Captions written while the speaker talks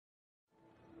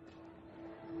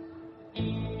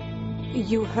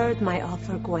You heard my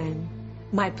offer, Gwen.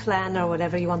 My plan, or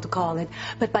whatever you want to call it.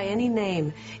 But by any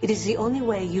name, it is the only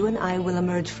way you and I will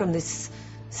emerge from this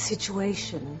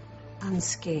situation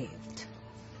unscathed.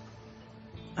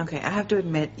 Okay, I have to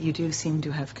admit, you do seem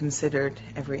to have considered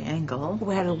every angle.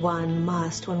 Well, one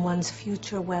must when one's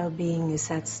future well-being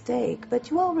is at stake. But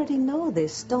you already know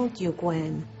this, don't you,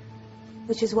 Gwen?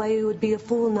 Which is why you would be a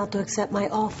fool not to accept my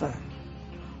offer.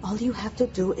 All you have to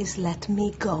do is let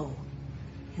me go,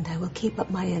 and I will keep up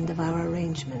my end of our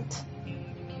arrangement.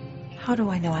 How do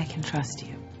I know I can trust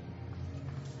you?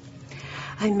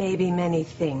 I may be many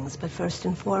things, but first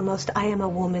and foremost, I am a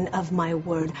woman of my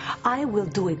word. I will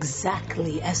do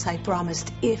exactly as I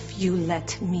promised if you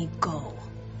let me go.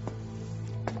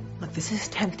 Look, this is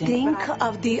tempting. Think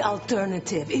of the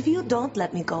alternative. If you don't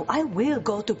let me go, I will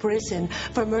go to prison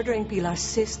for murdering Pilar's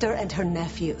sister and her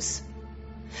nephews.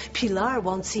 Pilar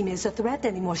won't see me as a threat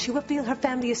anymore. She will feel her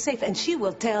family is safe, and she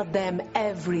will tell them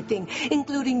everything,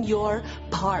 including your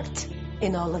part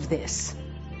in all of this.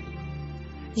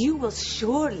 You will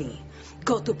surely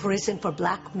go to prison for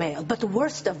blackmail, but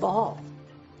worst of all,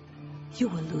 you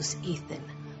will lose Ethan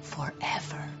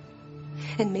forever.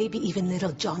 And maybe even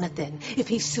little Jonathan if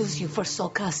he sues you for sole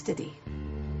custody.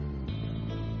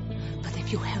 But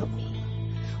if you help me,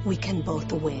 we can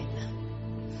both win.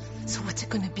 So what's it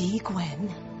gonna be,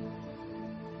 Gwen?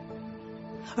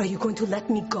 Are you going to let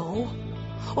me go?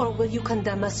 Or will you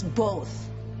condemn us both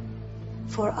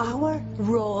for our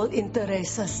role in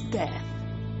Teresa's death?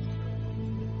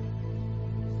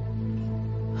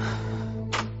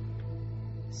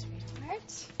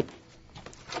 Sweetheart,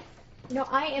 you know,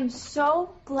 I am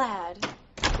so glad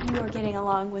you are getting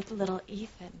along with little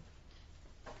Ethan.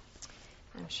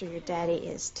 I'm sure your daddy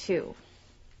is too.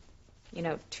 You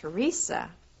know, Teresa,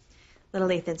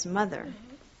 little Ethan's mother,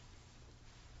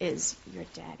 is your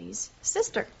daddy's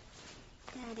sister.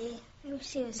 Daddy, I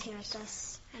wish he was here with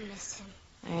us. I miss him.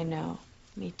 I know,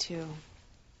 me too.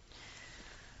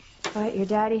 But your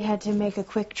daddy had to make a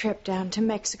quick trip down to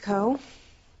Mexico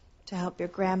to help your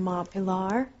grandma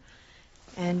Pilar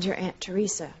and your Aunt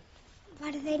Teresa. Why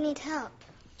do they need help?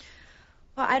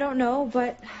 Well, I don't know,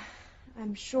 but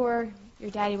I'm sure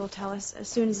your daddy will tell us as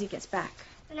soon as he gets back.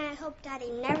 And I hope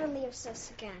Daddy never leaves us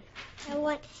again. I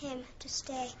want him to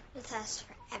stay with us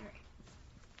forever.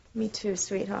 Me too,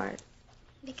 sweetheart.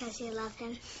 Because you love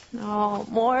him? No,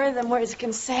 more than words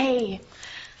can say.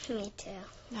 Me too.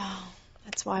 No,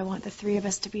 that's why I want the three of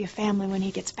us to be a family when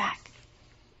he gets back.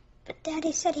 But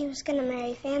Daddy said he was going to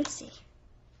marry Fancy.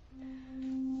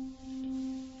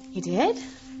 He did?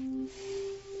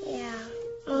 Yeah,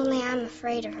 only I'm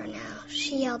afraid of her now.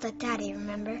 She yelled at Daddy,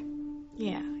 remember?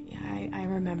 Yeah, I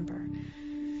remember.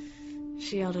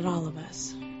 She yelled at all of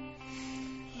us.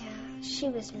 Yeah, she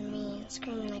was mean,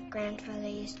 screaming like Grandfather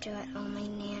used to at all my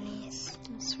nannies.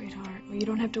 Oh, sweetheart, well, you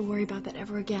don't have to worry about that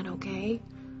ever again, okay?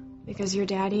 Because your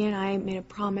daddy and I made a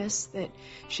promise that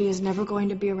she is never going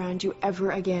to be around you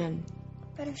ever again.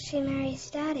 But if she marries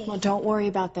Daddy... Well, don't worry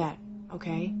about that,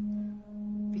 okay?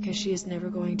 Because she is never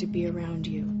going to be around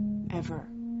you, ever.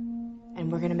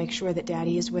 And we're going to make sure that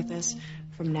Daddy is with us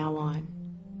from now on.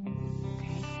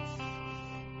 Okay?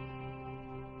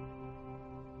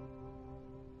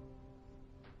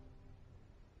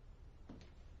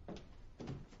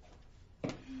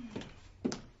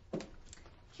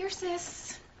 Here,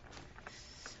 sis.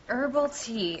 Herbal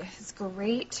tea is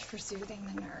great for soothing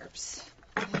the nerves.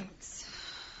 Thanks.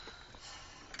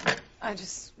 I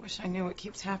just wish I knew what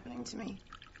keeps happening to me.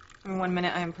 I mean, one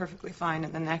minute I am perfectly fine,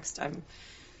 and the next I'm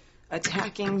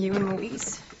attacking you and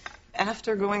Louise.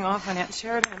 After going off on Aunt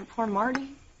Sheridan and poor Marty.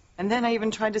 And then I even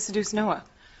tried to seduce Noah.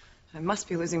 I must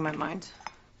be losing my mind.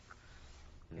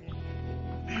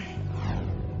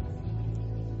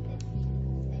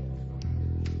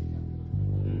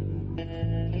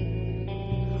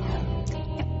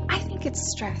 I think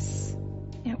it's stress.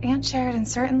 You know, Aunt Sheridan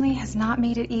certainly has not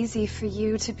made it easy for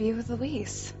you to be with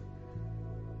Louise.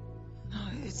 No,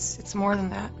 it's more than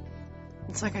that.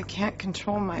 It's like I can't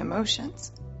control my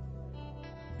emotions.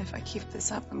 If I keep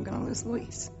this up, I'm gonna lose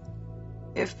Louise.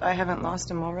 If I haven't lost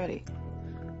him already.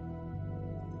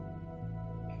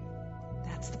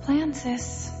 That's the plan,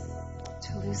 sis.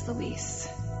 To lose Louise.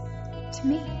 To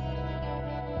me.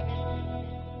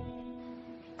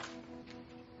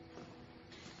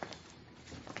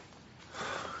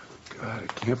 God, I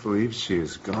can't believe she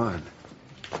is gone.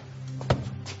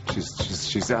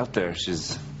 She's out there.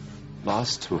 She's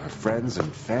lost to her friends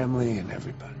and family and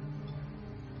everybody.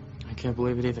 I can't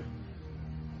believe it either.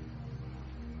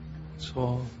 This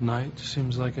whole night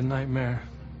seems like a nightmare.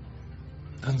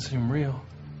 Doesn't seem real.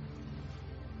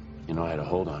 You know, I had a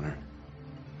hold on her.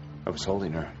 I was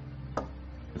holding her.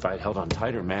 If I had held on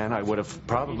tighter, man, I would have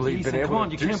probably Ethan, been able come on,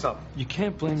 to do something. You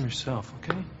can't blame yourself,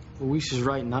 okay? Luis is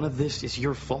right. None of this is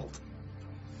your fault.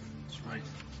 That's right.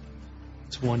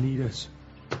 It's Juanita's.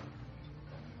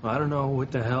 I don't know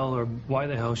what the hell or why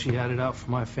the hell she had it out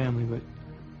for my family, but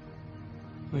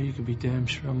well, you can be damn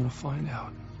sure I'm gonna find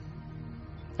out.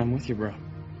 I'm with you, bro.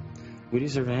 We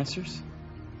deserve answers,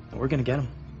 and we're gonna get them.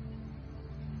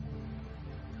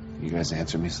 You guys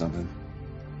answer me something?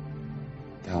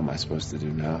 What the hell am I supposed to do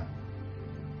now?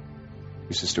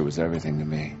 Your sister was everything to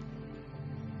me.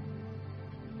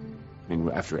 I mean,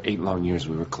 after 8 long years,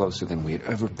 we were closer than we had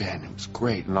ever been. It was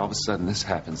great, and all of a sudden this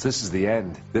happens. This is the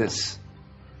end. This.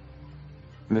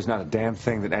 And there's not a damn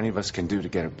thing that any of us can do to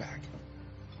get her back.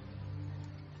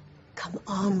 Come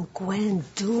on, Gwen,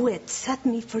 do it. Set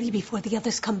me free before the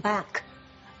others come back.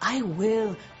 I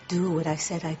will do what I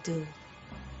said I'd do.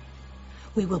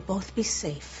 We will both be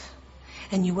safe,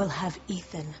 and you will have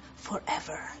Ethan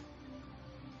forever.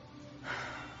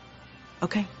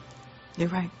 Okay, you're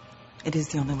right. It is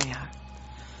the only way out.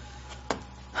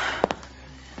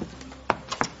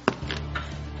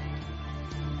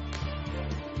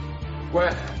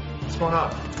 Gwen, what's going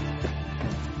on?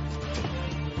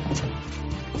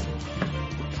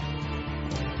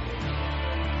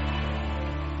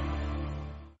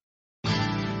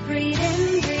 Breathe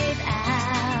in, breathe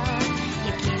out.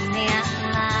 You keep me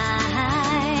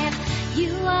alive.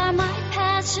 You are my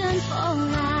passion for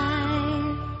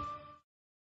life.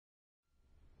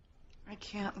 I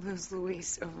can't lose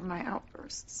Luis over my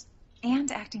outbursts.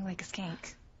 And acting like a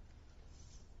skank.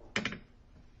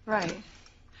 Right.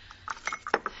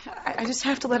 I just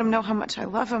have to let him know how much I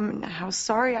love him and how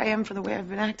sorry I am for the way I've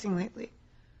been acting lately.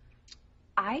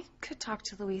 I could talk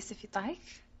to Luis if you'd like.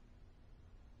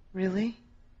 Really?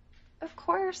 Of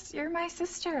course, you're my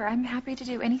sister. I'm happy to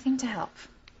do anything to help.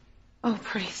 Oh,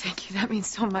 pretty, thank you. That means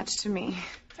so much to me.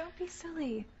 Don't be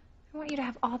silly. I want you to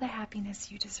have all the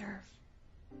happiness you deserve.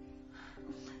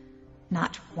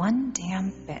 Not one damn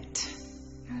bit.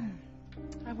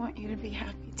 I want you to be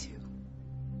happy, too.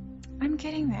 I'm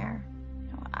getting there.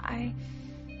 I'm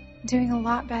doing a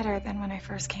lot better than when I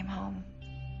first came home.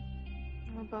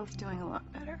 We're both doing a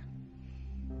lot better.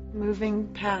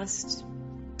 Moving past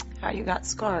how you got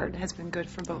scarred has been good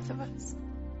for both of us.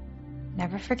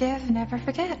 Never forgive, never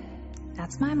forget.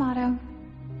 That's my motto.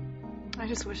 I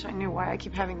just wish I knew why I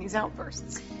keep having these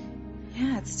outbursts.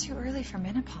 Yeah, it's too early for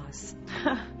menopause.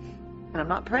 And I'm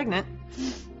not pregnant.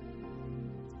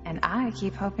 And I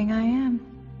keep hoping I am.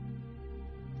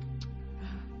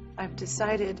 I've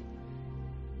decided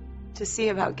to see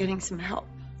about getting some help.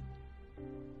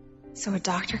 So a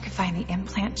doctor could find the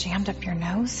implant jammed up your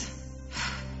nose?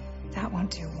 That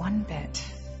won't do one bit.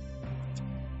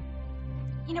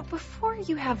 You know, before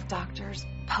you have doctors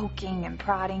poking and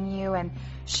prodding you and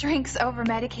shrinks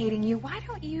over-medicating you, why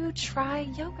don't you try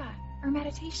yoga or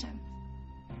meditation?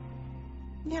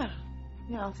 Yeah,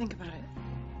 I'll think about it.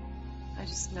 I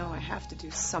just know I have to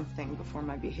do something before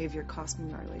my behavior costs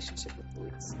me my relationship with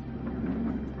Luis.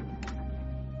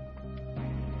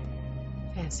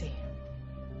 Fancy.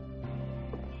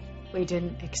 We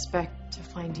didn't expect to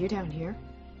find you down here.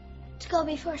 To go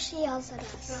before she yells at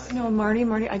us. No, Marty,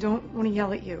 I don't want to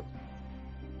yell at you.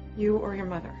 You or your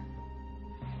mother.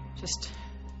 Just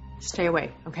stay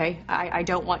away, okay? I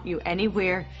don't want you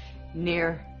anywhere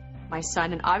near my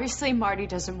son, and obviously Marty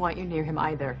doesn't want you near him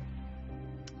either.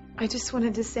 I just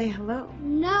wanted to say hello.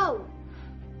 No.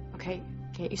 Okay,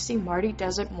 can't you see Marty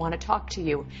doesn't want to talk to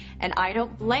you? And I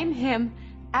don't blame him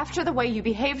after the way you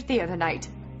behaved the other night.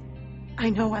 I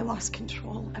know I lost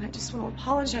control, and I just want to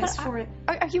apologize for it.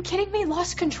 Are you kidding me?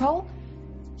 Lost control?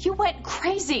 You went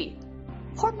crazy.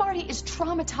 Poor Marty is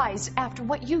traumatized after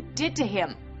what you did to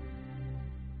him.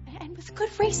 And with good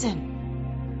reason.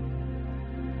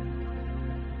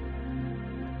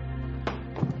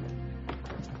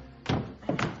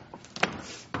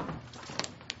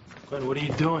 Gwen, what are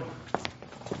you doing?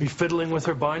 Are you fiddling with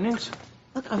her bindings?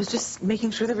 Look, I was just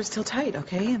making sure they were still tight,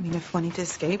 okay? I mean, if Juanita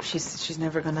escapes, she's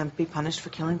never going to be punished for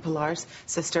killing Pilar's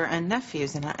sister and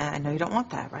nephews, and I know you don't want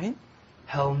that, right?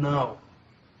 Hell no.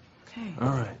 Okay. All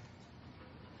right.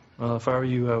 Well, if I were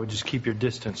you, I would just keep your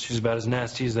distance. She's about as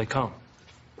nasty as they come.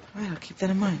 All right, I'll keep that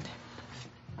in mind.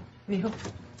 Neil?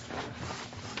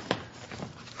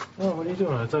 Oh, what are you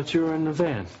doing? I thought you were in the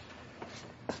van.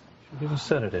 Should give a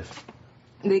sedative.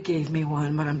 They gave me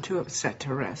one, but I'm too upset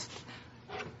to rest.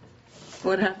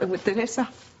 What happened with Teresa?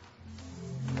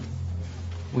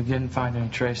 We didn't find any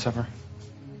trace of her.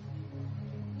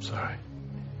 Sorry.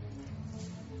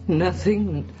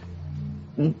 Nothing.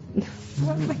 No,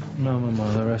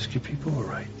 Mama, the rescue people were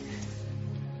right.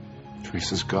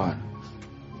 Teresa's gone.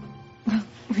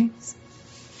 Luis.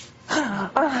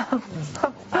 I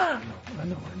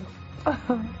know.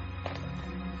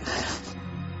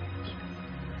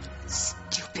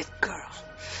 Stupid girl.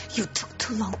 You took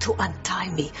too long to untie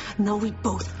me. Now we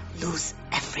both lose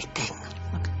everything.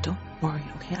 Look, don't worry,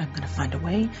 okay? I'm going to find a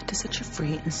way to set you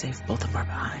free and save both of our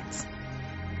behinds.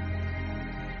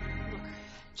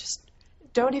 Just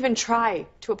don't even try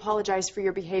to apologize for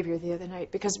your behavior the other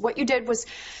night, because what you did was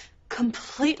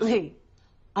completely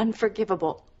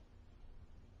unforgivable.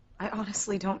 I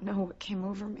honestly don't know what came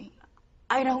over me.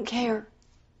 I don't care.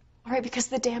 All right, because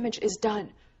the damage is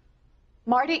done.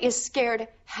 Marty is scared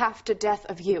half to death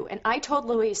of you, and I told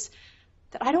Luis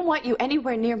that I don't want you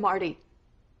anywhere near Marty.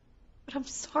 But I'm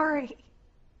sorry.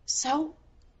 So?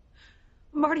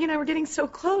 Marty and I were getting so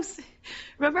close.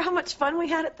 Remember how much fun we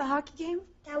had at the hockey game?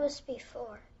 That was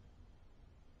before.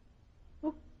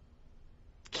 Well,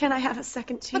 can I have a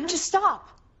second chance? Look, just stop.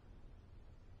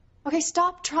 Okay,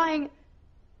 stop trying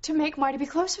to make Marty be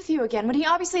close with you again when he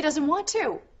obviously doesn't want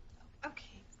to.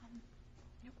 Okay,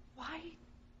 why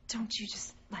don't you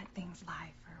just let things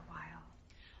lie for a while?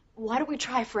 Why don't we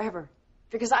try forever?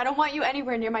 Because I don't want you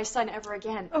anywhere near my son ever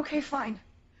again. Okay, fine.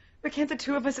 But can't the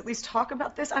two of us at least talk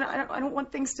about this? I don't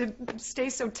want things to stay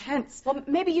so tense. Well,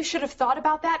 maybe you should have thought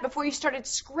about that before you started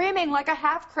screaming like a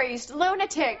half-crazed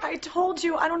lunatic. I told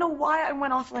you, I don't know why I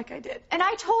went off like I did. And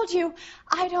I told you,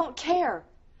 I don't care.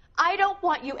 I don't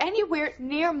want you anywhere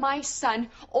near my son,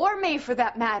 or me for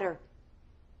that matter.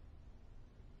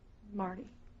 Marty,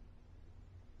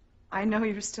 I know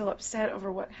you're still upset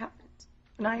over what happened,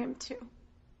 and I am too.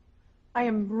 I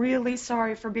am really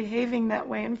sorry for behaving that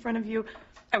way in front of you.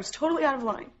 I was totally out of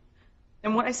line.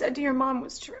 And what I said to your mom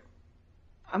was true.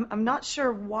 I'm not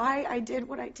sure why I did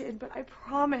what I did, but I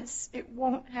promise it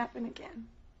won't happen again.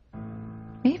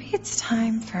 Maybe it's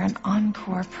time for an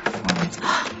encore performance.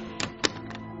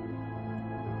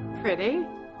 Pretty.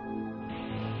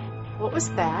 What was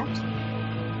that?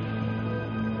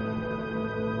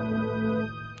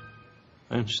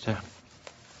 I understand.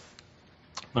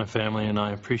 My family and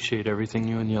I appreciate everything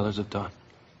you and the others have done.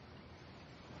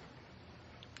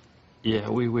 Yeah,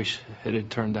 we wish it had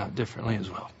turned out differently as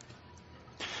well.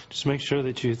 Just make sure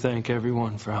that you thank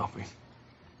everyone for helping.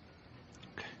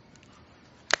 Okay.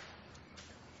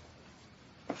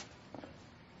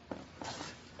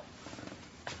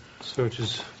 Search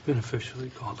has been officially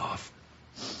called off.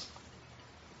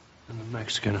 And the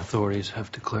Mexican authorities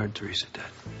have declared Teresa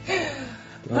dead.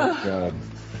 Oh, God.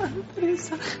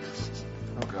 Teresa.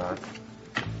 Oh, God.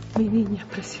 Mi niña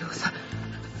preciosa.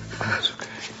 Oh, it's okay.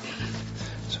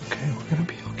 It's okay. We're gonna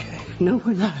be okay. No,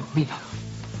 we're not, Mia.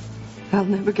 I'll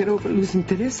never get over losing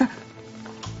Teresa.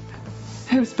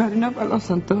 It was bad enough at Los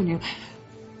Antonio.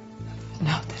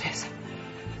 No, Teresa.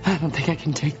 I don't think I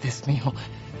can take this, mijo.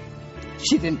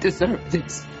 She didn't deserve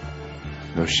this.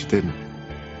 No, she didn't.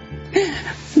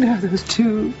 Now those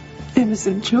two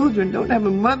innocent children don't have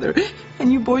a mother.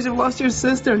 And you boys have lost your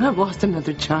sister, and I've lost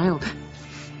another child.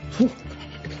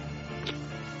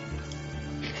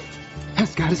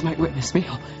 As God is my witness,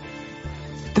 mijo.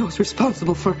 Those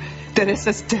responsible for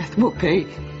Teresa's death will pay.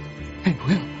 And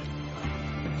will.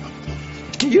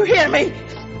 Do you hear me?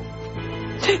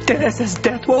 Teresa's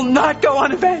death will not go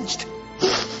unavenged.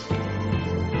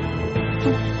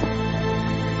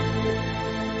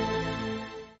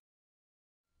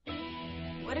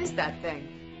 What is that thing?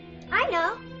 I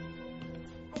know.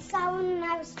 I saw one when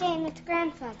I was staying with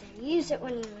grandfather. He used it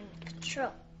when he was in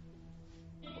control.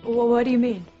 Well, what do you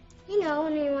mean? You know,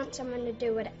 when you want someone to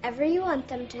do whatever you want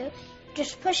them to,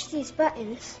 just push these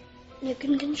buttons, and you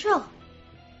can control.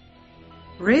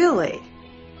 Really?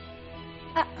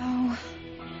 Uh-oh.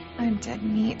 I'm dead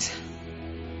meat.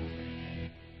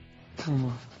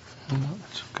 Mama,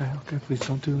 it's okay. Okay, please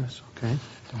don't do this, okay?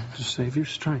 Don't just save your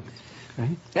strength,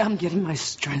 okay? I'm getting my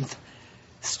strength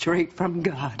straight from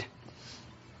God.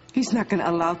 He's not going to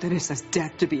allow Teresa's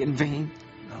death to be in vain.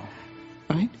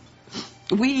 No. Right?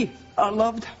 We are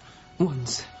loved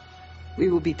ones. We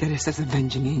will be Teresa's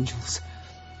avenging angels.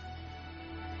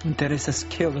 And Teresa's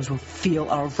killers will feel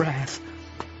our wrath.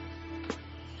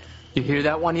 You hear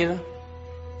that, Juanita?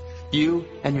 You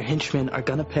and your henchmen are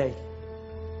gonna pay.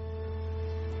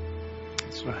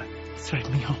 That's right. That's right,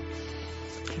 mijo.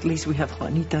 At least we have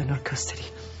Juanita in our custody.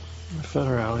 The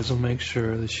federales will make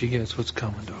sure that she gets what's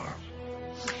coming to her.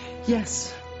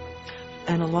 Yes.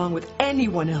 And along with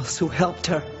anyone else who helped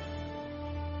her.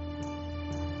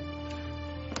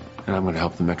 And I'm going to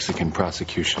help the Mexican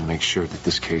prosecution make sure that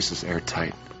this case is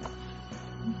airtight.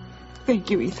 Thank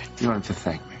you, Ethan. You don't have to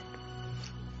thank me.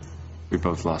 We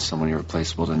both lost someone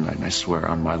irreplaceable tonight, and I swear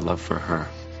on my love for her,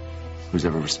 who's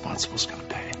ever responsible is going to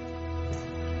pay.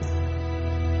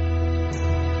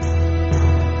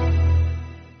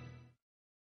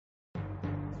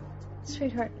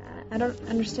 sweetheart, I don't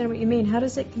understand what you mean. How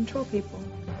does it control people?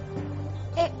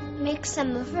 It makes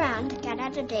them move around to get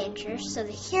out of danger so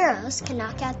the heroes can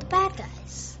knock out the bad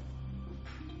guys.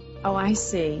 Oh, I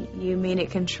see. You mean it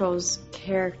controls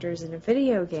characters in a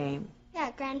video game?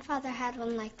 Yeah, Grandfather had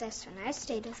one like this when I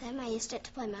stayed with him. I used it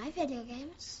to play my video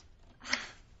games.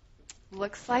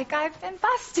 Looks like I've been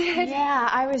busted. Yeah,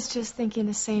 I was just thinking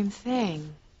the same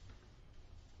thing.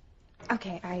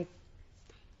 Okay, I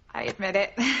admit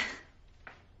it.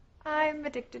 I'm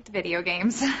addicted to video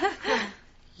games.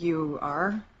 You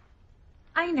are?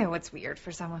 I know it's weird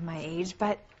for someone my age,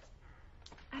 but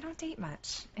I don't date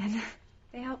much. And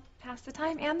they help pass the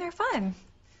time, and they're fun.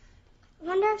 I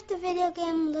wonder if the video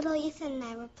game little Ethan and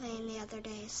I were playing the other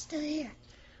day is still here.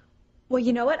 Well,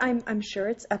 you know what? I'm sure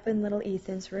it's up in little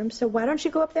Ethan's room, so why don't you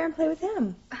go up there and play with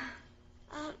him?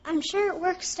 I'm sure it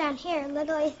works down here.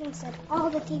 Little Ethan said all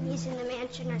the TVs in the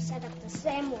mansion are set up the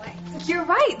same way. You're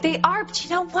right, they are, but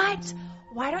you know what?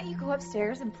 Why don't you go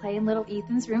upstairs and play in little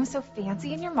Ethan's room so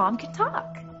Fancy and your mom can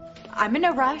talk? I'm in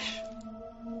no rush.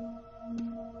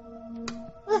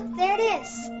 Look, there it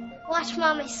is. Watch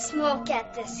Mommy smoke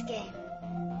at this game.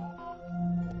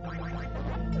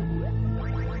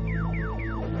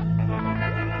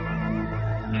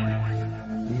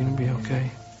 You gonna be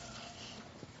okay?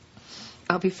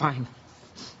 I'll be fine.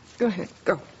 Go ahead,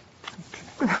 go.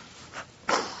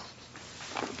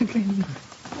 Okay.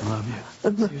 I love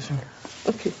you. See you soon.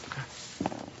 Okay.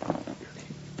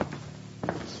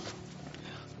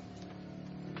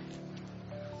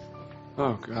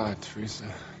 Oh, God,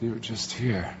 Teresa, you were just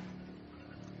here.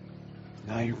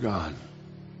 Now you're gone.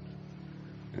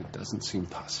 It doesn't seem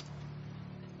possible.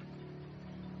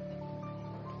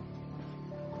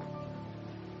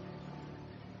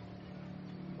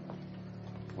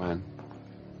 When?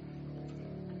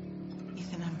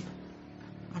 Ethan,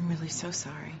 I'm really so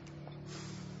sorry.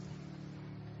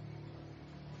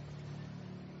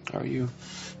 Are you?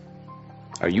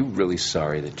 Are you really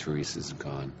sorry that Teresa's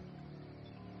gone?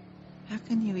 How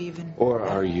can you even... Or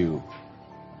are you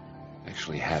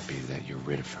actually happy that you're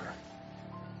rid of her?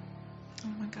 Oh,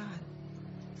 my God.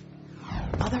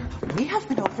 Mother, we have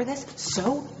been over this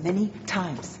so many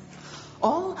times.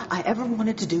 All I ever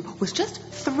wanted to do was just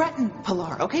threaten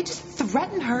Pilar, okay? Just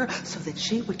threaten her so that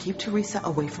she would keep Teresa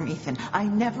away from Ethan. I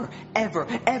never, ever,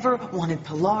 ever wanted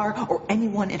Pilar or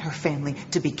anyone in her family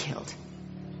to be killed.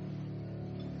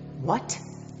 What?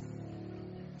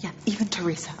 Yeah, even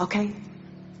Teresa, okay?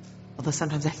 Although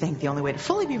sometimes I think the only way to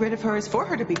fully be rid of her is for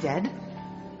her to be dead.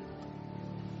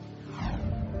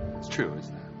 It's true,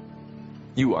 isn't it?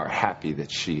 You are happy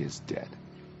that she is dead.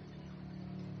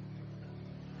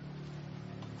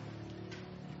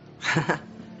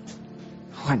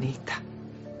 Juanita.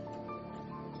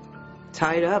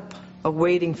 Tied up,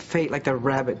 awaiting fate like the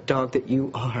rabid dog that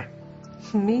you are.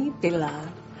 Me, Pilar?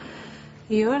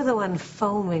 You're the one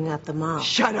foaming at the mouth.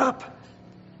 Shut up!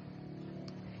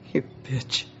 You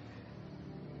bitch.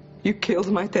 You killed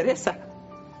my Teresa.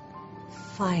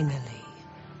 Finally.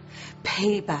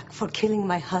 Payback for killing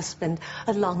my husband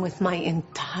along with my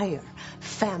entire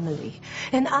family.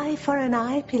 An eye for an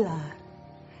eye, Pilar.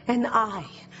 An eye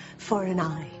for an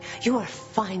eye. You are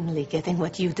finally getting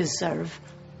what you deserve.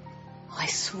 I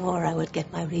swore I would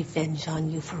get my revenge on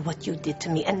you for what you did to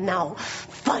me. And now,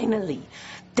 finally,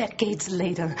 decades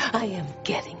later, I am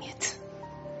getting it.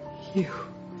 You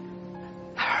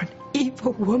are an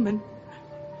evil woman.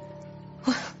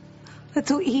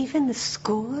 To even the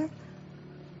score?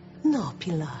 No,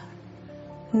 Pilar.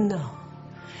 No.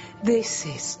 This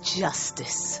is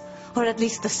justice. Or at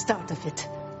least the start of it.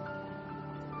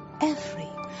 Every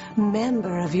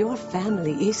member of your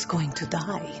family is going to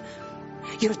die.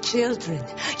 Your children,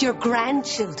 your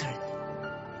grandchildren.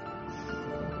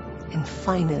 And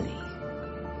finally,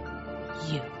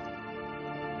 you.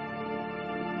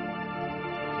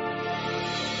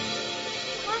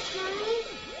 Watch, Mommy.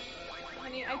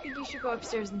 Honey, I think you should go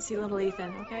upstairs and see little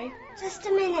Ethan, okay? Just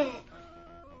a minute.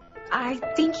 I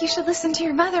think you should listen to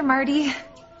your mother, Marty.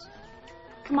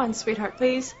 Come on, sweetheart,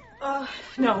 please.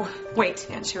 No. Wait,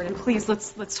 Aunt Sheridan, please,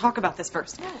 let's talk about this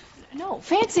first. No,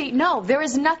 Fancy, no. There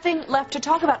is nothing left to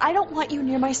talk about. I don't want you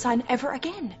near my son ever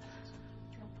again.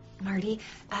 Marty,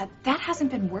 that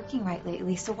hasn't been working right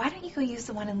lately, so why don't you go use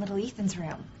the one in little Ethan's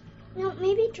room? You know,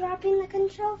 maybe dropping the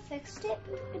control fixed it,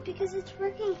 because it's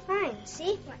working fine.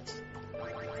 See? Watch.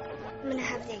 I'm gonna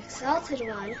have the Exalted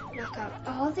One knock out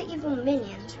all the evil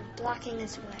minions from blocking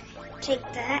his way. Take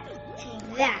that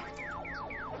and that.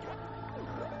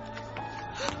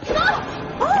 No!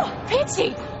 Oh,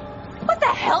 Fancy! What the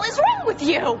hell is wrong with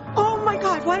you? Oh my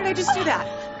God, why did I just do that?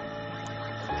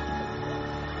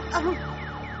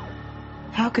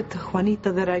 How could the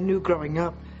Juanita that I knew growing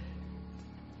up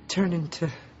turn into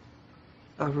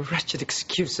a wretched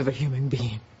excuse of a human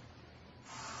being?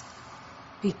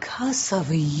 Because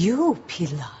of you,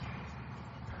 Pilar.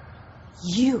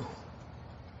 You.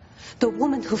 The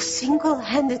woman who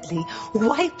single-handedly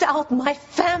wiped out my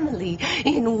family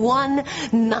in one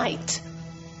night.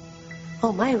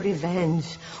 Oh, my revenge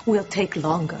will take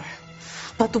longer.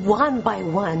 But one by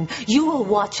one, you will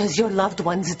watch as your loved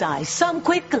ones die. Some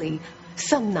quickly,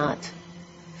 some not.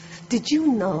 Did you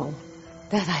know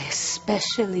that I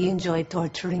especially enjoy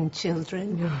torturing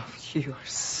children? Oh, you're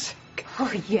sick.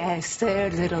 Oh, yes,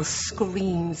 their little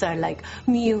screams are like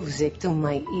music to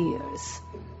my ears.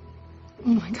 Oh,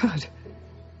 my God.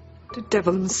 The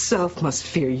devil himself must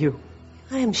fear you.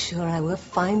 I am sure I will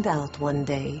find out one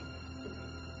day.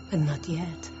 But not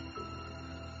yet.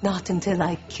 Not until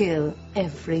I kill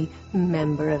every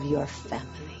member of your family.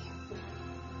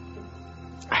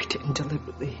 I didn't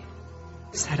deliberately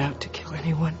set out to kill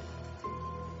anyone.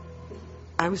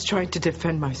 I was trying to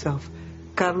defend myself.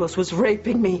 Carlos was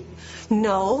raping me.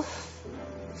 No.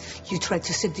 You tried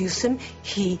to seduce him,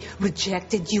 he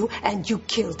rejected you, and you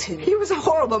killed him. He was a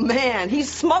horrible man. He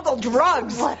smuggled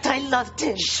drugs. What? I loved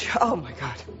him. Oh, my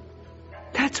God.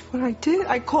 That's what I did.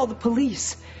 I called the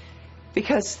police.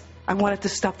 Because I wanted to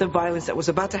stop the violence that was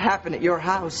about to happen at your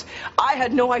house. I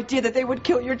had no idea that they would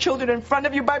kill your children in front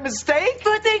of you by mistake.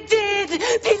 But they did,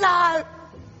 Pilar.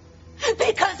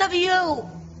 Because of you.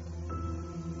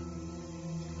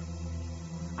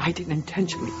 I didn't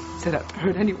intentionally set out to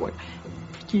hurt anyone.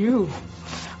 But you.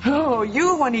 Oh,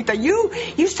 you, Juanita, you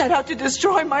set out to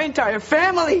destroy my entire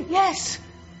family. Yes,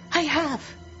 I have.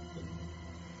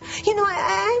 You know,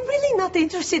 I'm really not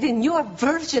interested in your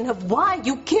version of why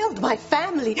you killed my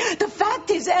family. The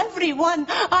fact is, everyone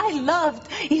I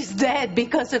loved is dead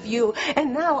because of you.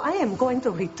 And now I am going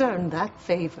to return that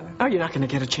favor. Oh, you're not going to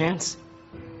get a chance.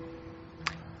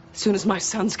 As soon as my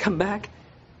sons come back,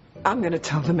 I'm going to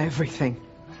tell them everything.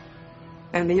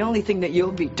 And the only thing that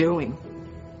you'll be doing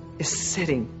is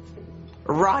sitting,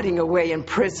 rotting away in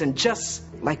prison, just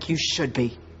like you should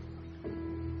be.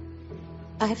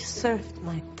 I've served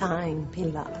my time,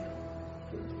 Pilar.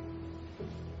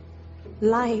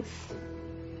 Life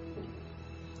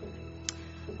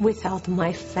without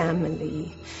my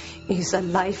family is a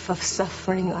life of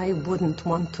suffering I wouldn't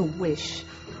want to wish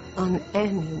on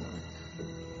anyone.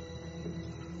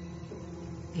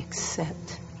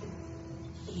 Except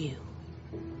you.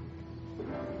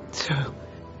 So,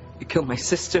 you killed my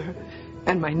sister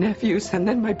and my nephews and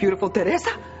then my beautiful Teresa?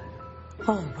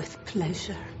 Oh, with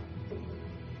pleasure.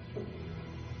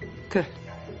 Good.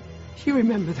 You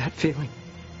remember that feeling.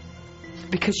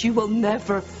 Because you will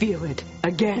never feel it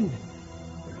again.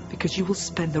 Because you will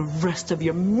spend the rest of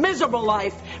your miserable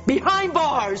life behind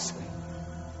bars.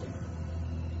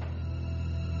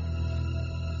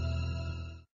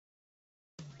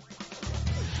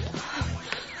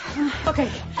 Okay,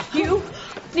 you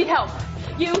need help.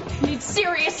 You need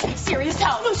serious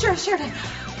help. Oh, sure.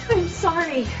 I'm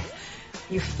sorry.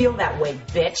 You feel that way,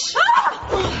 bitch.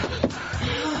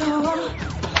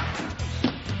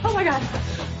 Oh my god.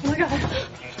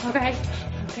 Okay.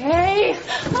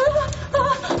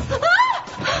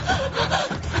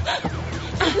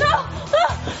 No!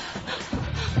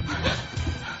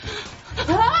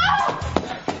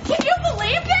 Can you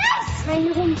believe this? I'm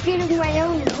even beating my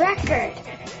own record.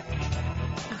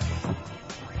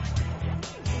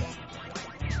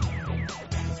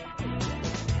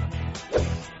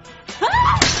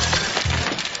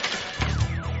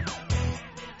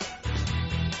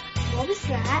 What was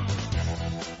that?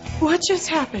 What just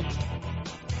happened?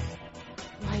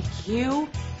 Like you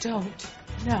don't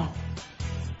know.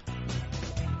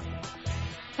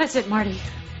 That's it, Marty.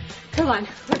 Come on,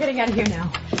 we're getting out of here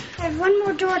now. I have one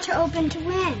more door to open to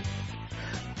win.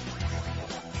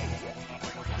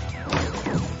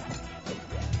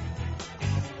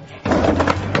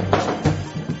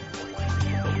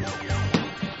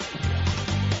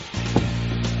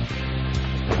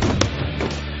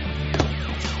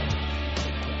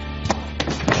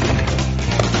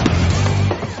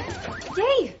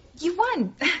 Yay! You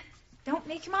won! Don't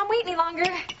make your mom wait any longer.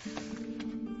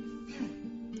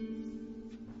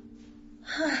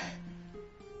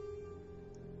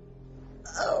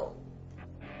 Oh.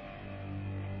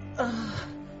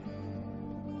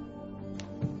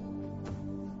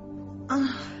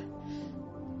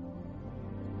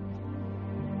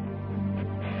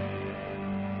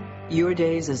 Your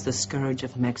days as the scourge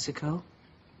of Mexico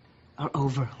are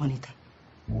over, Juanita.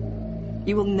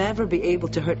 You will never be able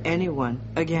to hurt anyone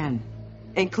again,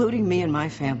 including me and my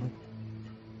family.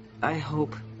 I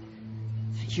hope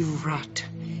that you rot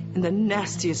in the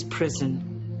nastiest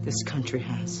prison this country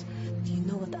has. Do you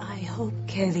know what I hope,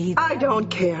 Kelly? I don't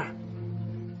care.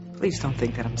 Please don't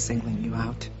think that I'm singling you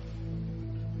out.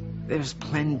 There's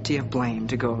plenty of blame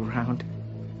to go around.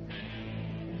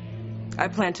 I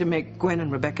plan to make Gwen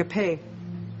and Rebecca pay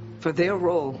for their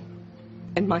role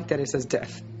in Mike Dennis's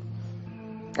death.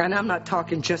 And I'm not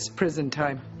talking just prison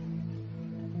time.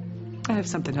 I have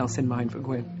something else in mind for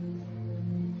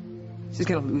Gwen. She's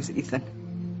gonna lose Ethan.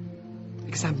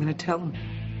 Because I'm gonna tell him.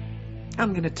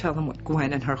 I'm gonna tell him what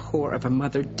Gwen and her whore of a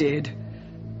mother did.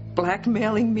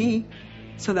 Blackmailing me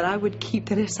so that I would keep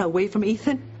Teresa away from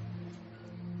Ethan.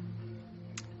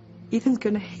 Ethan's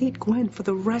gonna hate Gwen for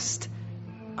the rest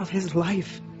of his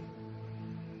life.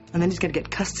 And then he's gonna get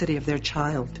custody of their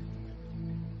child.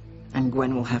 And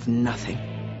Gwen will have nothing.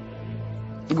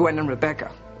 Gwen and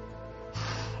Rebecca.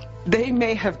 They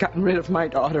may have gotten rid of my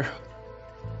daughter.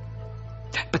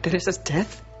 But Teresa's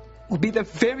death will be the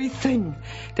very thing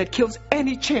that kills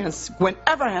any chance Gwen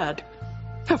ever had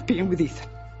of being with Ethan.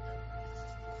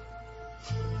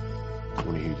 I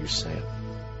want to hear you say it.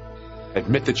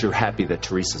 Admit that you're happy that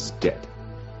Teresa's dead.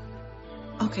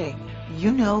 Okay,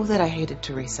 you know that I hated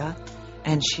Teresa,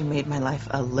 and she made my life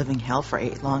a living hell for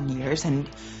 8 long years, and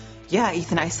yeah,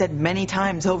 Ethan, I said many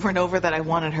times over and over that I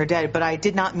wanted her dead, but I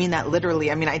did not mean that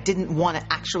literally. I mean, I didn't want to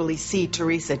actually see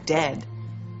Teresa dead.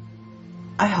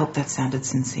 I hope that sounded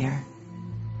sincere.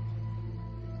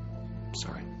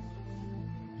 Sorry.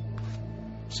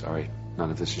 Sorry. None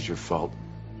of this is your fault.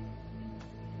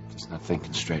 Just not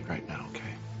thinking straight right now,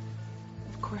 okay?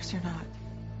 Of course you're not.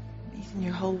 Ethan,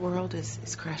 your whole world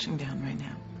is crashing down right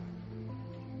now.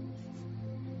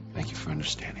 Thank you for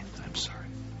understanding. I'm sorry.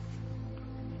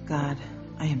 God,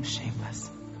 I am shameless.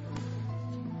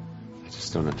 I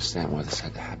just don't understand why this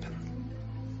had to happen.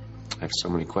 I have so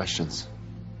many questions.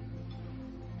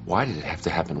 Why did it have to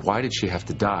happen? Why did she have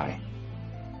to die?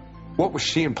 What was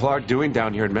she and Pilar doing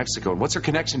down here in Mexico? And what's her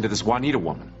connection to this Juanita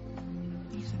woman?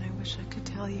 Ethan, I wish I could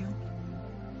tell you.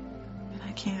 But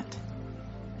I can't.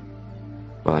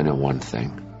 Well, I know one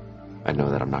thing. I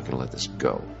know that I'm not going to let this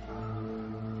go.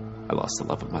 I lost the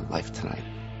love of my life tonight.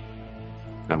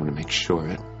 And I'm going to make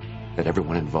sure that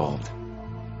everyone involved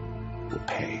will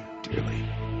pay dearly.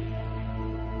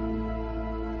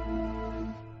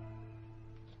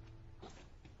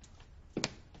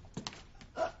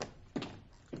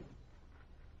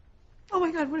 Oh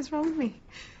my God, what is wrong with me?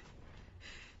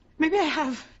 Maybe I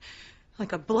have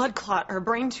like a blood clot or a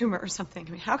brain tumor or something. I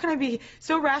mean, how can I be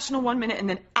so rational one minute and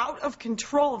then out of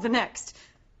control the next?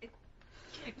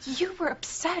 You were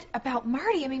upset about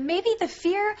Marty. I mean, maybe the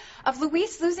fear of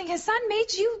Luis losing his son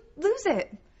made you lose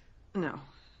it.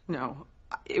 No.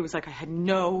 It was like I had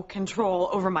no control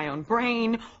over my own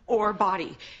brain or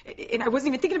body. And I wasn't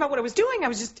even thinking about what I was doing. I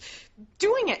was just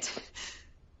doing it.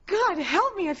 God,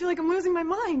 help me. I feel like I'm losing my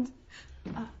mind.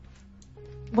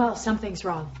 Well, something's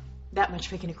wrong. That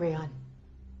much we can agree on.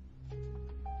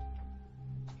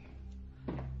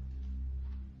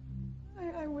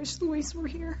 I wish Luis were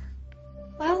here.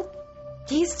 Well,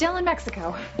 he's still in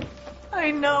Mexico. I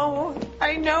know,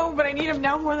 but I need him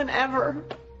now more than ever.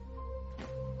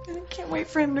 I can't wait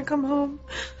for him to come home.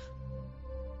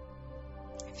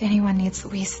 If anyone needs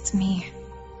Luis, it's me.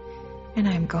 And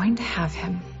I'm going to have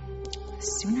him. The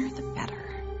sooner the better.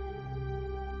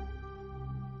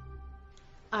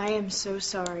 I am so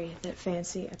sorry that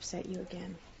Fancy upset you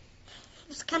again. It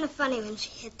was kind of funny when she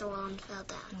hit the wall and fell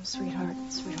down. No,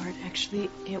 sweetheart, actually,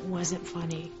 it wasn't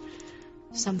funny.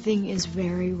 Something is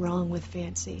very wrong with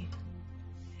Fancy.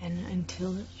 And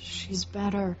until she's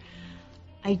better,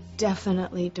 I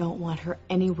definitely don't want her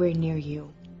anywhere near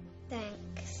you.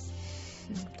 Thanks.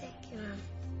 Thank you, Mom.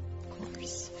 Of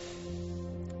course.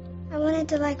 I wanted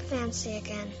to like Fancy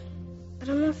again, but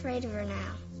I'm afraid of her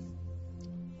now.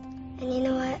 And you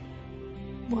know what?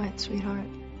 What, sweetheart?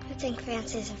 I think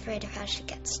Fancy's afraid of how she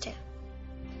gets too.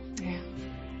 Yeah.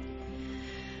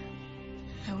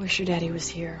 I wish your daddy was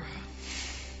here.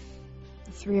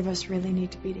 The 3 of us really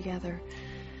need to be together.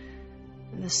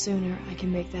 And the sooner I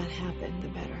can make that happen, the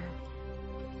better.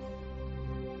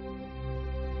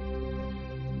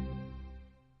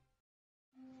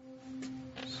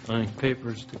 Signing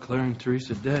papers declaring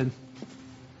Teresa dead.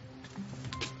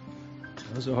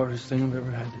 That was the hardest thing I've ever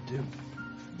had to do.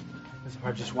 It's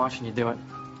hard just watching you do it.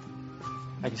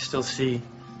 I can still see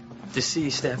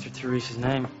deceased after Teresa's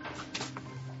name.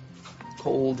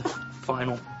 Cold,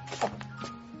 final.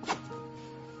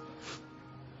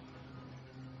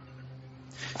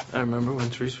 I remember when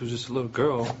Teresa was just a little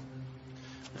girl.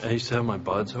 I used to have my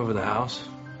buds over the house.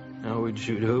 You know, we'd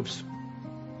shoot hoops.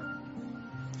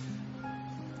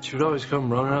 She would always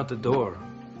come running out the door.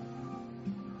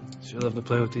 She loved to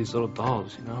play with these little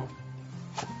dolls, you know?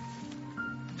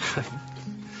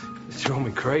 It drove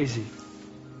me crazy.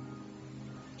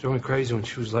 It drove me crazy when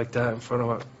she was like that in front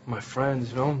of my friends,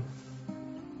 you know?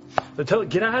 They'd tell her,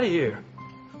 get out of here.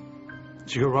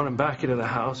 She'd go running back into the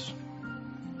house,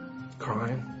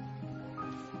 crying.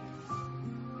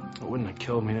 It wouldn't have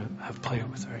killed me to have played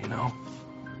with her, you know?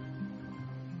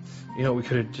 You know, we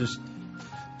could have just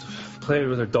played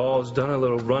with her dolls, done a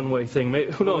little runway thing.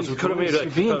 Maybe, who knows? We could have made a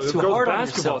girls'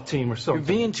 basketball team or something. You're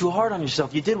being too hard on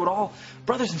yourself. You did what all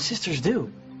brothers and sisters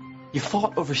do. You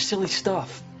fought over silly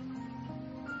stuff.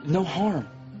 No harm.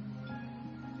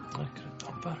 I could have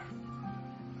done better.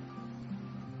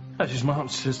 That's just my own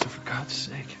sister, for God's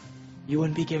sake. You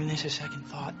wouldn't be giving this a second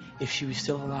thought if she was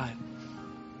still alive.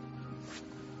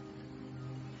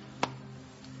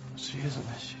 She isn't,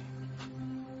 is she?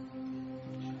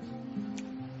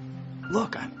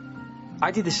 Look,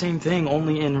 I did the same thing,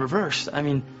 only in reverse. I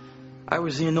mean, I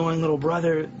was the annoying little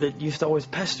brother that used to always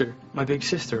pester my big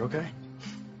sister, okay?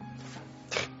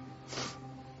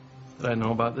 Did I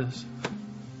know about this?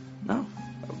 No,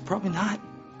 probably not.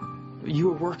 You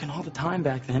were working all the time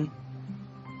back then.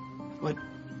 But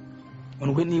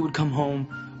when Whitney would come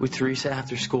home with Teresa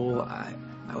after school, I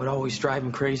would always drive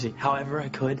him crazy, however I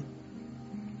could.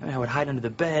 I mean, I would hide under the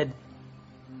bed.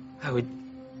 I would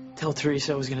tell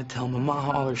Teresa I was going to tell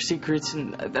Mama all her secrets,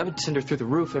 and that would send her through the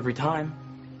roof every time.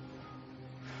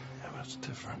 Yeah, but it's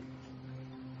different.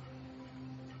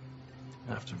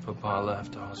 After Papa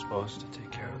left, I was supposed to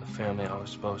take care of the family. I was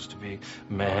supposed to be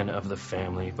man of the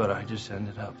family, but I just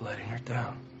ended up letting her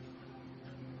down.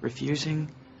 Refusing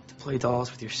to play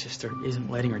dolls with your sister isn't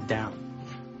letting her down.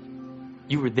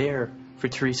 You were there for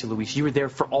Teresa, Luis. You were there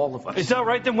for all of us. Is that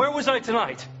right? Then where was I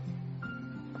tonight?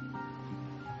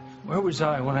 Where was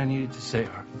I when I needed to save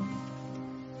her?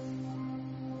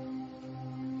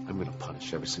 I'm going to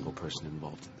punish every single person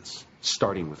involved in this,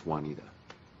 starting with Juanita.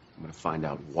 I'm going to find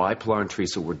out why Pilar and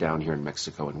Teresa were down here in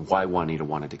Mexico and why Juanita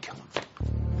wanted to kill him.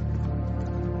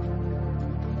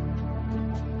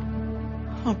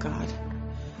 Oh, God.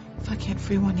 If I can't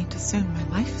free Juanita soon, my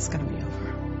life is going to be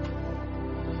over.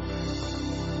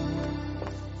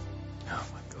 Oh,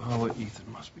 my God, what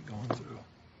Ethan must be going through.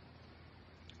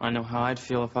 I know how I'd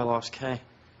feel if I lost Kay.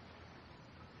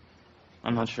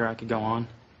 I'm not sure I could go on.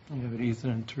 Yeah, but Ethan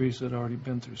and Teresa had already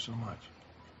been through so much.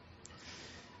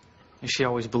 She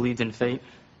always believed in fate.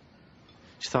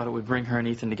 She thought it would bring her and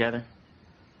Ethan together.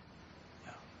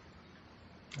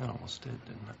 Yeah. It almost did,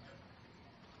 didn't it?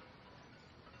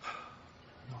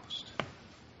 Almost.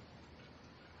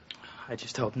 I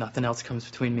just hope nothing else comes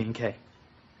between me and Kay.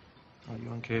 Well,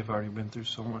 you and Kay have already been through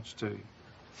so much, too.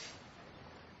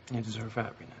 You deserve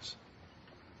happiness.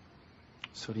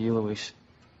 So do you, Luis.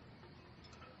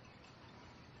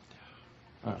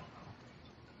 I don't know.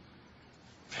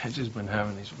 I've just been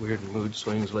having these weird mood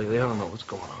swings lately. I don't know what's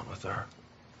going on with her.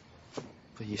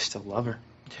 But you still love her.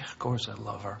 Yeah, of course I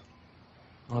love her.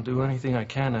 I'll do anything I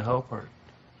can to help her.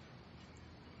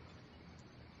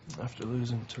 After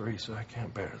losing Teresa, I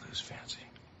can't bear to lose Fancy.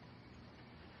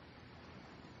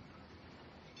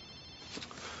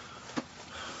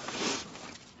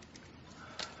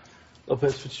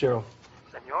 Lopez Fitzgerald.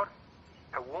 Senor,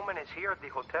 a woman is here at the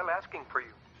hotel asking for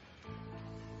you.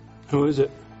 Who is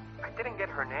it? I didn't get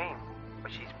her name,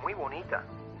 but she's muy bonita,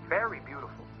 very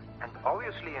beautiful, and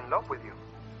obviously in love with you.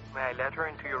 May I let her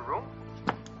into your room?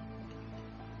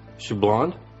 Is she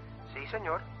blonde? Si,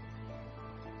 senor.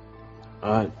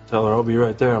 All right, tell her I'll be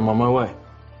right there. I'm on my way.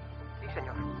 Si,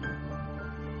 senor.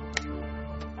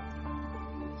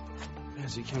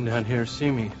 Fancy came down here to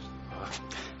see me.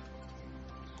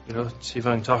 You know, see if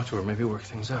I can talk to her, maybe work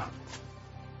things out.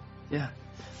 Yeah.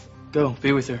 Go,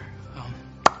 be with her.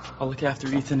 I'll look after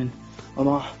Ethan and Mama.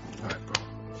 All right, bro.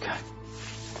 Okay.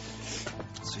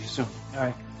 See you soon. All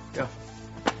right, go.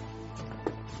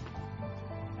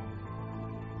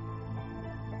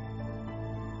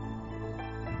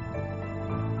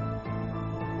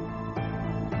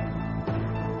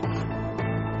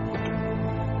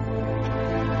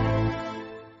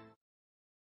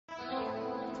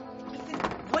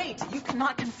 Wait, you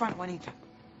cannot confront Juanita.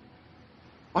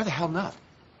 Why the hell not?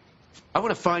 I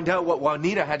want to find out what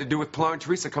Juanita had to do with Pilar and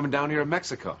Teresa coming down here to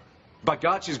Mexico. By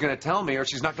God, she's going to tell me, or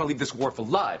she's not going to leave this wharf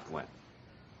alive, Gwen.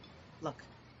 Look,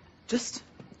 just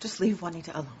leave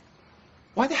Juanita alone.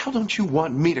 Why the hell don't you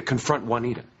want me to confront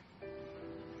Juanita?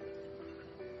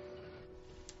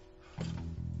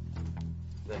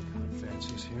 Thank God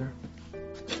Fancy's here.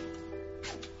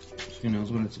 She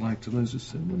knows what it's like to lose a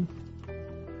sibling.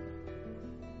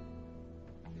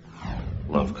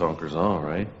 Love conquers all,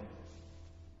 right?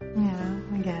 Yeah,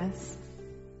 I guess.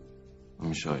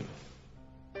 me show you.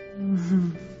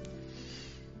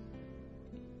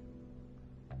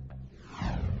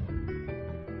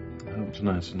 I hope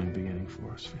tonight's a new beginning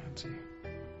for us, Fancy.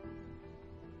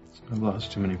 I've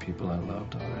lost too many people I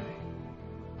loved already.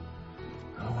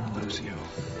 I don't want to lose you.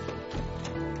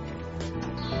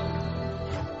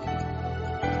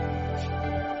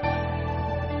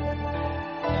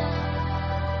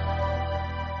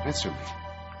 Answer me.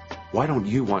 Why don't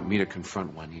you want me to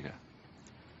confront Juanita?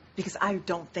 Because I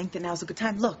don't think that now's a good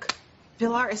time. Look,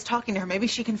 Pilar is talking to her. Maybe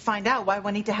she can find out why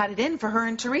Juanita had it in for her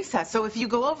and Teresa. So if you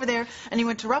go over there and you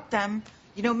interrupt them,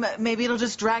 you know, maybe it'll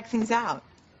just drag things out.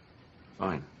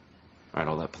 Fine. All right,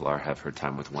 I'll let Pilar have her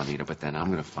time with Juanita, but then I'm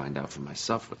going to find out for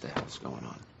myself what the hell's going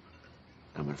on.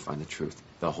 I'm going to find the truth,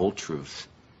 the whole truth.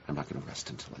 I'm not going to rest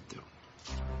until I do.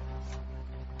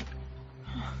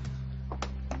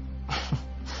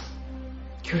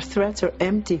 Your threats are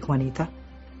empty, Juanita.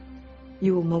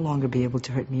 You will no longer be able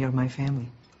to hurt me or my family.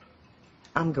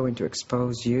 I'm going to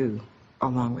expose you,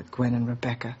 along with Gwen and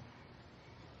Rebecca,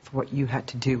 for what you had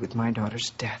to do with my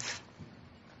daughter's death.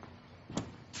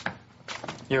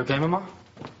 You okay, Mama?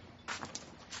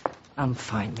 I'm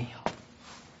fine, Mio.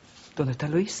 ¿Dónde está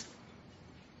Luis?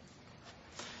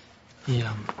 He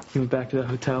went back to the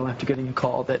hotel after getting a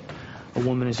call that a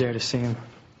woman is there to see him.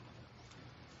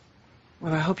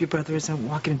 Well, I hope your brother isn't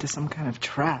walking into some kind of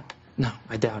trap. No,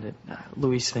 I doubt it.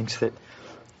 Luis thinks that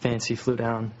Fancy flew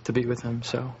down to be with him,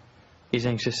 so he's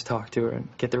anxious to talk to her and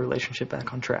get the relationship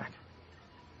back on track.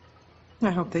 I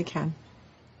hope they can.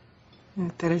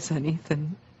 Teresa and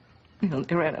Ethan,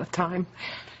 they ran out of time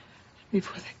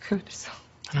before they could, so...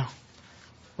 I know.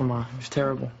 Mama, it was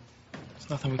terrible. There's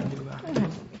nothing we can do about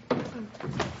it.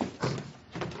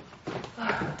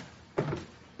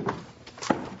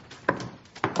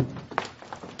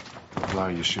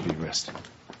 Pilar, you should be resting.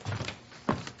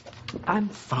 I'm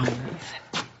fine,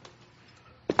 Ethan.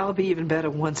 I'll be even better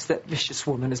once that vicious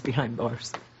woman is behind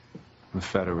bars. The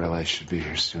Federelli should be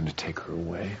here soon to take her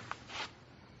away.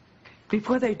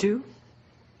 Before they do,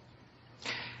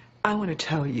 I want to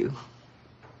tell you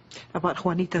about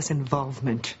Juanita's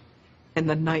involvement in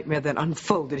the nightmare that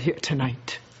unfolded here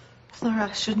tonight.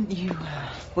 Flora, shouldn't you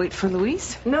wait for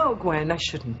Luis? No, Gwen, I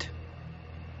shouldn't.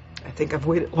 I think I've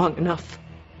waited long enough.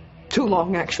 Too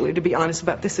long, actually, to be honest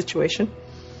about this situation.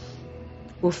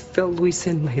 We'll fill Luis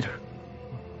in later.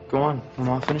 Go on,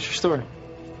 Mama, finish your story.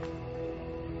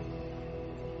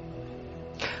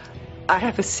 I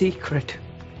have a secret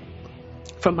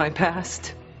from my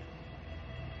past.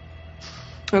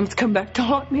 And it's come back to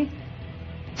haunt me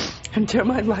and tear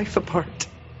my life apart.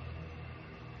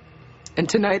 And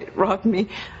tonight it robbed me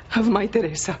of my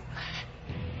Teresa.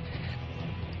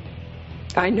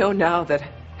 I know now that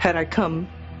had I come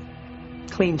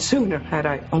clean sooner, had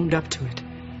I owned up to it,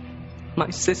 my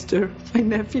sister, my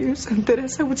nephews, and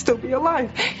Teresa would still be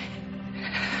alive.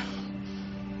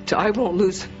 So I won't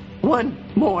lose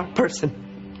one more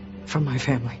person from my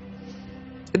family.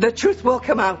 The truth will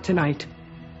come out tonight.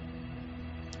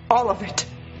 All of it.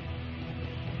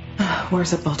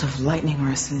 Where's a bolt of lightning or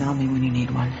a tsunami when you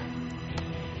need one?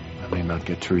 I may not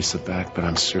get Teresa back, but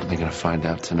I'm certainly going to find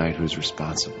out tonight who's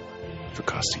responsible for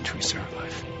costing Teresa her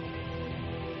life.